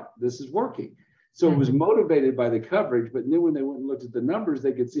said, you know what, this is working. So it was motivated by the coverage, but then when they went and looked at the numbers,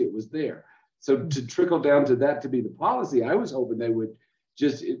 they could see it was there. So to trickle down to that to be the policy, I was hoping they would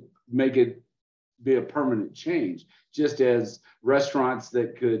just make it be a permanent change, just as restaurants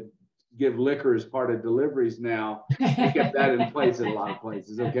that could give liquor as part of deliveries now, they kept that in place in a lot of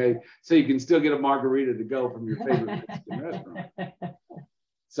places, okay? So you can still get a margarita to go from your favorite Mexican restaurant.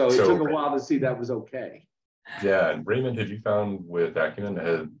 So it took a while to see that was okay. Yeah, and Raymond, have you found with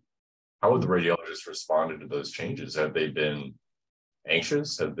Akumin, how have the radiologists responded to those changes? Have they been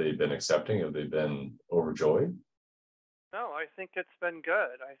anxious? Have they been accepting? Have they been overjoyed? No, I think it's been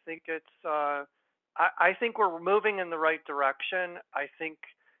good. I think it's, I think we're moving in the right direction. I think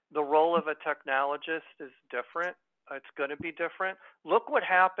the role of a technologist is different. It's going to be different. Look what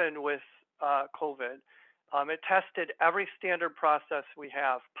happened with COVID. It tested every standard process we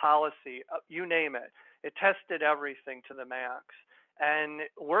have, policy, you name it. It tested everything to the max. And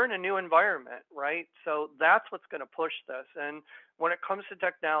we're in a new environment, right? So that's what's going to push this. And when it comes to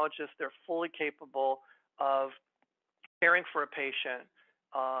technologists, they're fully capable of caring for a patient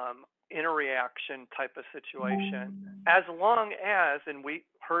in a reaction type of situation, as long as, and we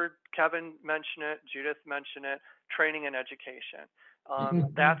heard Kevin mention it, Judith mention it, training and education.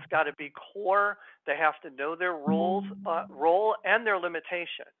 That's got to be core. They have to know their role and their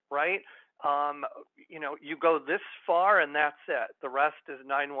limitation, right? You go this far and that's it. The rest is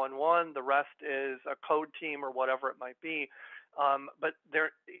 911. The rest is a code team or whatever it might be. But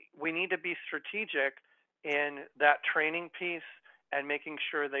we need to be strategic in that training piece and making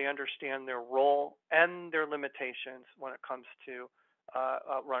sure they understand their role and their limitations when it comes to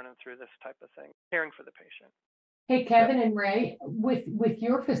running through this type of thing, caring for the patient. Hey, Kevin and Ray, with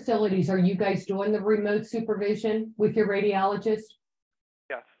your facilities, are you guys doing the remote supervision with your radiologist?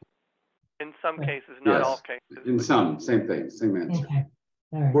 Yes. In some cases, not all cases. In some, same thing, same answer. Okay.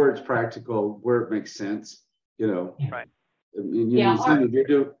 All right. Where it's practical, where it makes sense, Right. I mean,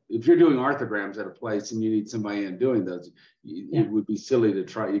 if you're doing orthograms at a place and you need somebody in doing those, it would be silly to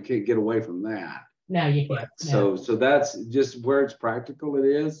try. You can't get away from that. No, you can't. So that's just where it's practical. It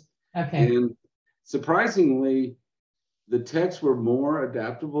is. Okay. And surprisingly, the techs were more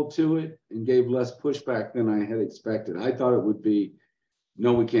adaptable to it and gave less pushback than I had expected. I thought it would be,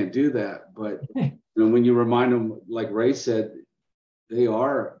 no, we can't do that. But when you remind them, like Ray said, they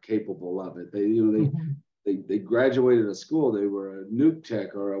are capable of it. They graduated a school. They were a nuke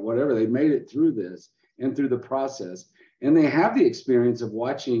tech or whatever. They made it through this and through the process. And they have the experience of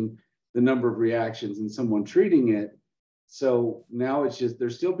watching the number of reactions and someone treating it. So now it's just, they're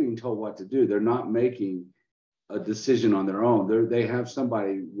still being told what to do. They're not making a decision on their own. They have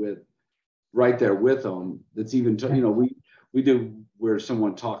somebody right there with them that's even, we do where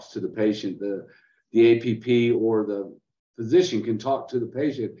someone talks to the patient, the APP or the physician can talk to the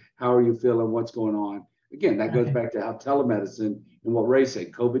patient. How are you feeling? What's going on? Again, that goes back to how telemedicine and what Ray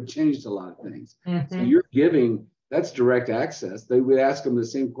said, COVID changed a lot of things. So you're giving, that's direct access. They would ask them the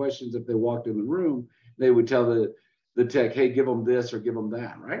same questions if they walked in the room. They would tell the tech, hey, give them this or give them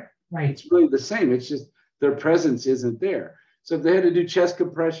that, right? Right. It's really the same. It's just their presence isn't there. So if they had to do chest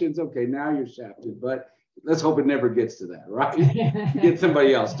compressions, okay, now you're shafted, but let's hope it never gets to that, right? Get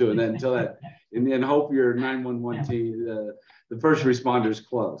somebody else doing that until that, and then hope your 911 team, the first responders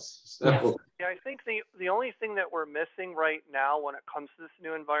close. So yeah, I think the only thing that we're missing right now when it comes to this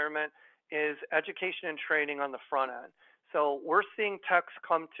new environment is education and training on the front end. So we're seeing techs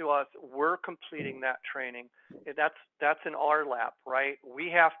come to us, we're completing that training. That's in our lap, right? We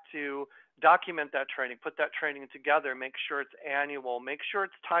have to document that training, put that training together, make sure it's annual, make sure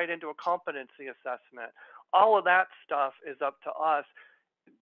it's tied into a competency assessment. All of that stuff is up to us.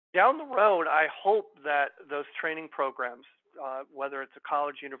 Down the road, I hope that those training programs, whether it's a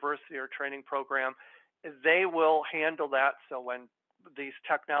college, university, or training program, they will handle that. So when these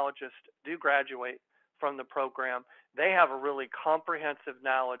technologists do graduate from the program, they have a really comprehensive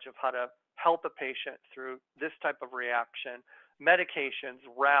knowledge of how to help a patient through this type of reaction, medications,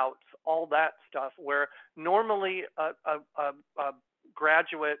 routes, all that stuff, where normally a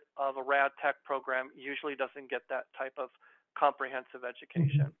graduate of a rad tech program usually doesn't get that type of comprehensive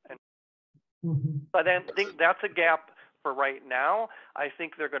education. And but I think that's a gap for right now. I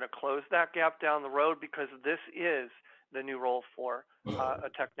think they're going to close that gap down the road because this is the new role for a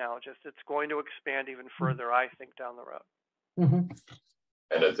technologist. It's going to expand even further, I think, down the road.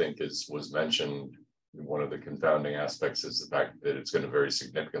 And I think, as was mentioned, one of the confounding aspects is the fact that it's going to vary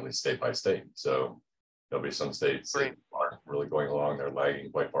significantly state by state. So there'll be some states that aren't really going along, they're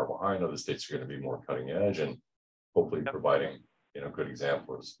lagging quite far behind. Other states are going to be more cutting edge and hopefully providing, you know, good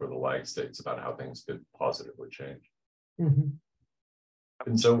examples for the lag states about how things could positively change.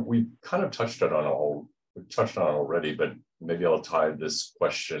 And so we kind of touched on it already, but maybe I'll tie this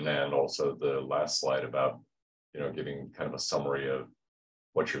question and also the last slide about, you know, giving kind of a summary of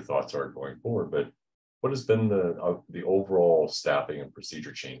what your thoughts are going forward. But what has been the overall staffing and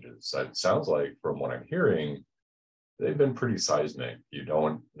procedure changes? It sounds like, from what I'm hearing, they've been pretty seismic. You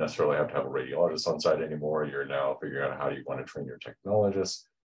don't necessarily have to have a radiologist on site anymore. You're now figuring out how you want to train your technologists.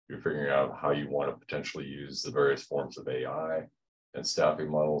 You're figuring out how you want to potentially use the various forms of AI and staffing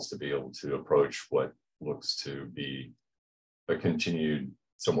models to be able to approach what looks to be a continued,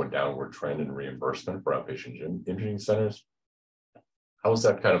 somewhat downward trend in reimbursement for outpatient imaging centers. How has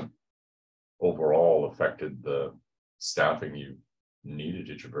that kind of overall affected the staffing you needed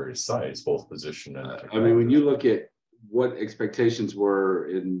at your various sites, both physician and I mean, when you look at what expectations were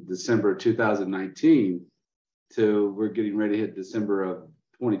in December 2019 to we're getting ready to hit December of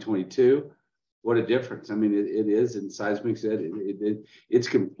 2022, what a difference. I mean, it is, and Seismic said it's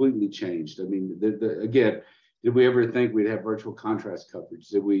completely changed. I mean, again, did we ever think we'd have virtual contrast coverage?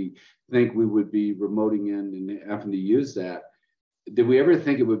 Did we think we would be remoting in and having to use that? Did we ever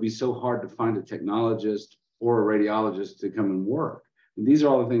think it would be so hard to find a technologist or a radiologist to come and work? And these are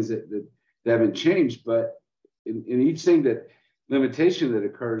all the things that haven't changed, but in each thing, that limitation that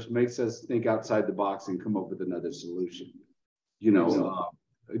occurs makes us think outside the box and come up with another solution. You know,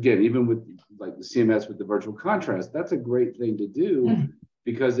 again, even with like the CMS with the virtual contrast, that's a great thing to do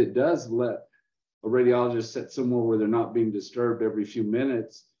because it does let a radiologist sit somewhere where they're not being disturbed every few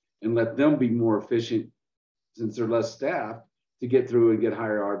minutes and let them be more efficient since they're less staffed to get through and get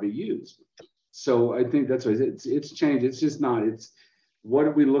higher RVUs. So I think that's what it's changed. It's just not, it's what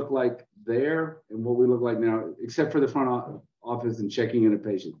do we look like there and what we look like now, except for the front office and checking in a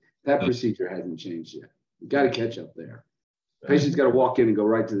patient. That procedure hasn't changed yet. You got to catch up there. Patient's got to walk in and go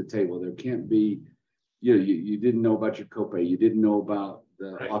right to the table. There can't be, you didn't know about your copay. You didn't know about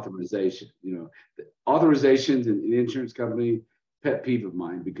the authorization. You know, the authorizations and the insurance company, pet peeve of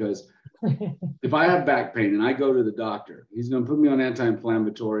mine, because if I have back pain and I go to the doctor, he's going to put me on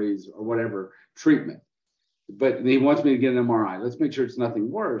anti-inflammatories or whatever treatment, but he wants me to get an MRI. Let's make sure it's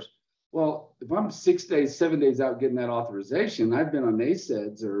nothing worse. Well, if I'm 6 days, 7 days out getting that authorization, I've been on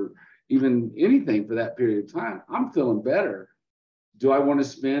NSAIDs or even anything for that period of time, I'm feeling better. Do I want to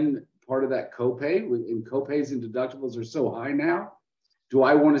spend part of that copay? And copays and deductibles are so high now. Do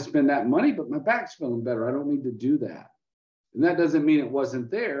I want to spend that money? But my back's feeling better. I don't need to do that. And that doesn't mean it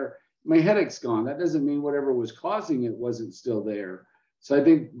wasn't there. My headache's gone. That doesn't mean whatever was causing it wasn't still there. So I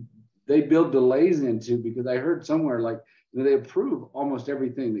think they build delays into, because I heard somewhere like they approve almost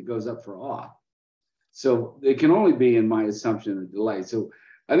everything that goes up for auth. So it can only be, in my assumption, a delay. So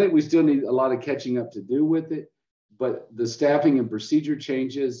I think we still need a lot of catching up to do with it. But the staffing and procedure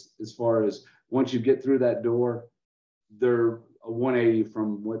changes, as far as once you get through that door, they're a 180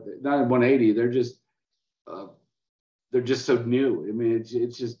 from what, not a 180, they're just so new. I mean,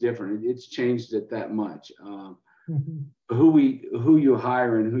 it's just different. It's changed it that much. Who you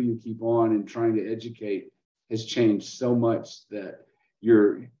hire and who you keep on and trying to educate has changed so much that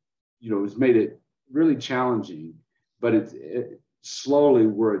it's made it really challenging. But slowly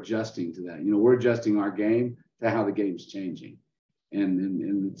we're adjusting to that. We're adjusting our game to how the game's changing,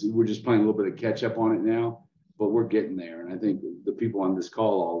 and we're just playing a little bit of catch up on it now. but we're getting there. And I think the people on this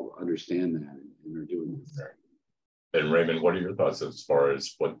call all understand that and are doing this. And Raymond, what are your thoughts as far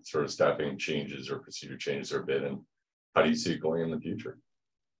as what sort of staffing changes or procedure changes there have been, and how do you see it going in the future?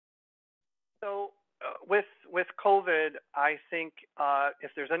 So with COVID, I think if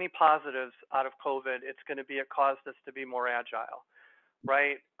there's any positives out of COVID, it's going to be it caused us to be more agile,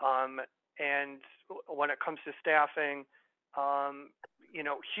 right? And when it comes to staffing, you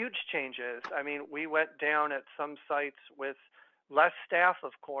know, huge changes. I mean, we went down at some sites with less staff,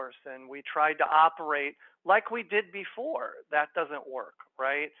 of course, and we tried to operate like we did before. That doesn't work,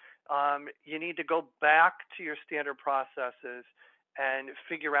 right? You need to go back to your standard processes and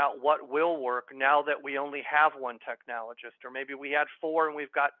figure out what will work now that we only have one technologist, or maybe we had 4 and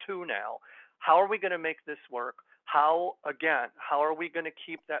we've got 2 now. How are we going to make this work? How are we going to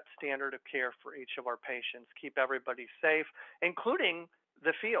keep that standard of care for each of our patients, keep everybody safe, including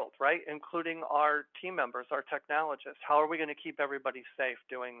the field, right? Including our team members, our technologists. How are we going to keep everybody safe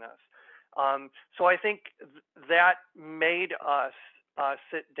doing this? So I think that made us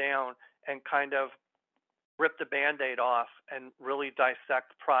sit down and kind of rip the Band-Aid off and really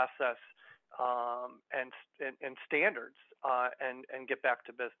dissect process and standards and get back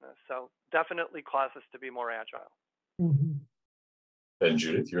to business. So definitely caused us to be more agile. Mm-hmm. And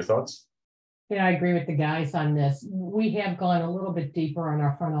Judith, your thoughts? Yeah, I agree with the guys on this. We have gone a little bit deeper on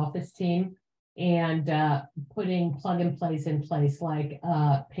our front office team and putting plug and plays in place, like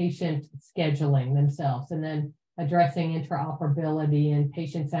patient scheduling themselves, and then addressing interoperability and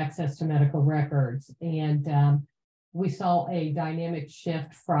patients' access to medical records. And we saw a dynamic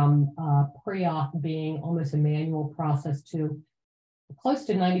shift from pre-op being almost a manual process to close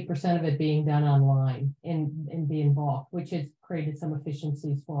to 90% of it being done online and being bulk, which has created some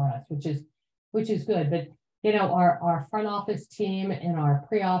efficiencies for us, which is good. But you know, our front office team and our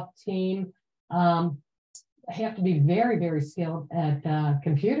pre-op team have to be very, very skilled at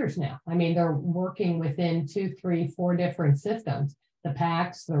computers now. I mean, they're working within 2, 3, 4 different systems: the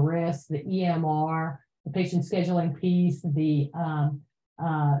PACS, the RIS, the EMR, the patient scheduling piece, the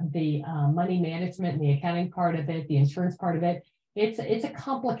money management and the accounting part of it, the insurance part of it. It's a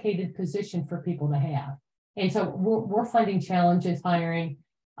complicated position for people to have, and so we're finding challenges hiring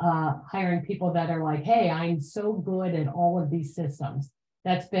people that are like, hey, I'm so good at all of these systems.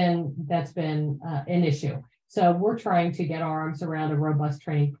 That's been an issue. So we're trying to get our arms around a robust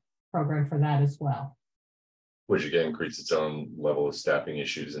training program for that as well. Which again creates its own level of staffing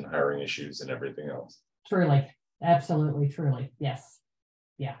issues and hiring issues and everything else. Truly, absolutely, truly, yes,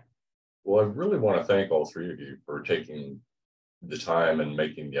 yeah. Well, I really want to thank all 3 of you for taking the time and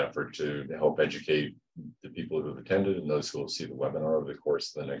making the effort to help educate the people who have attended and those who will see the webinar over the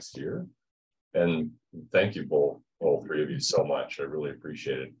course of the next year. And thank you both, all 3 of you, so much. I really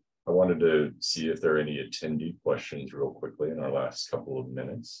appreciate it. I wanted to see if there are any attendee questions real quickly in our last couple of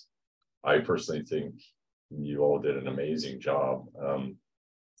minutes. I personally think you all did an amazing job.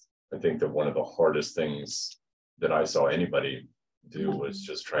 I think that one of the hardest things that I saw anybody do was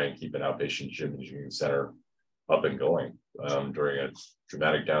just try and keep an outpatient imaging center up and going during a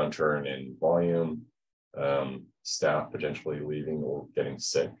dramatic downturn in volume, staff potentially leaving or getting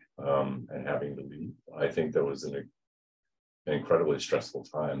sick and having to leave. I think that was an incredibly stressful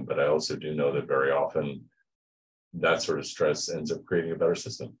time, but I also do know that very often that sort of stress ends up creating a better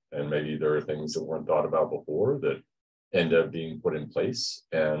system. And maybe there are things that weren't thought about before that end up being put in place.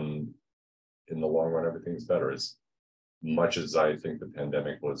 And in the long run, everything's better. As much as I think the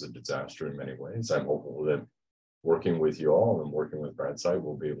pandemic was a disaster in many ways, I'm hopeful that working with you all and working with RadSite,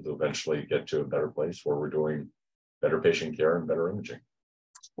 we'll be able to eventually get to a better place where we're doing better patient care and better imaging.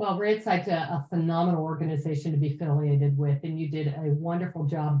 Well, RadSite's a phenomenal organization to be affiliated with, and you did a wonderful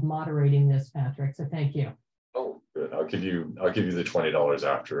job moderating this, Patrick. So thank you. Oh, good. I'll give you the $20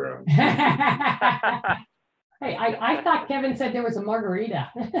 after. Hey, I thought Kevin said there was a margarita.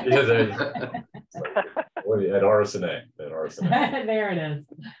 Yeah, at RSNA. There it is.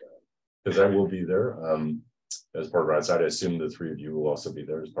 Because I will be there as part of RadSite. I assume the 3 of you will also be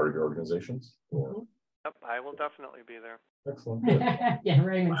there as part of your organizations. Or... Yep, I will definitely be there. Excellent. Good. Yeah,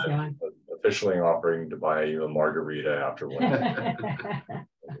 Raymond's going. Officially offering to buy you a margarita after one. Thank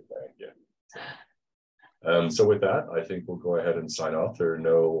you. So with that, I think we'll go ahead and sign off. There are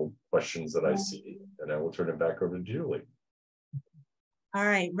no questions that I see, and I will turn it back over to Julie. All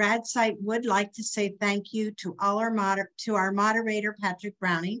right, RadSite would like to say thank you to all our moderator, Patrick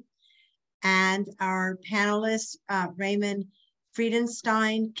Browning, and our panelists, Raymond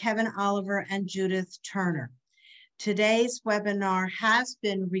Fridenstine, Kevin Oliver, and Judith Turner. Today's webinar has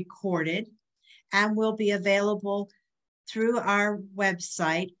been recorded and will be available through our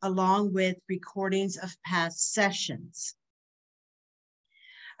website, along with recordings of past sessions.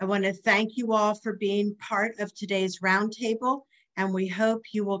 I want to thank you all for being part of today's roundtable, and we hope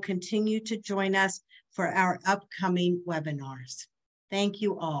you will continue to join us for our upcoming webinars. Thank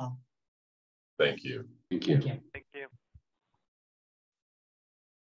you all. Thank you. Thank you. Thank you. Thank you.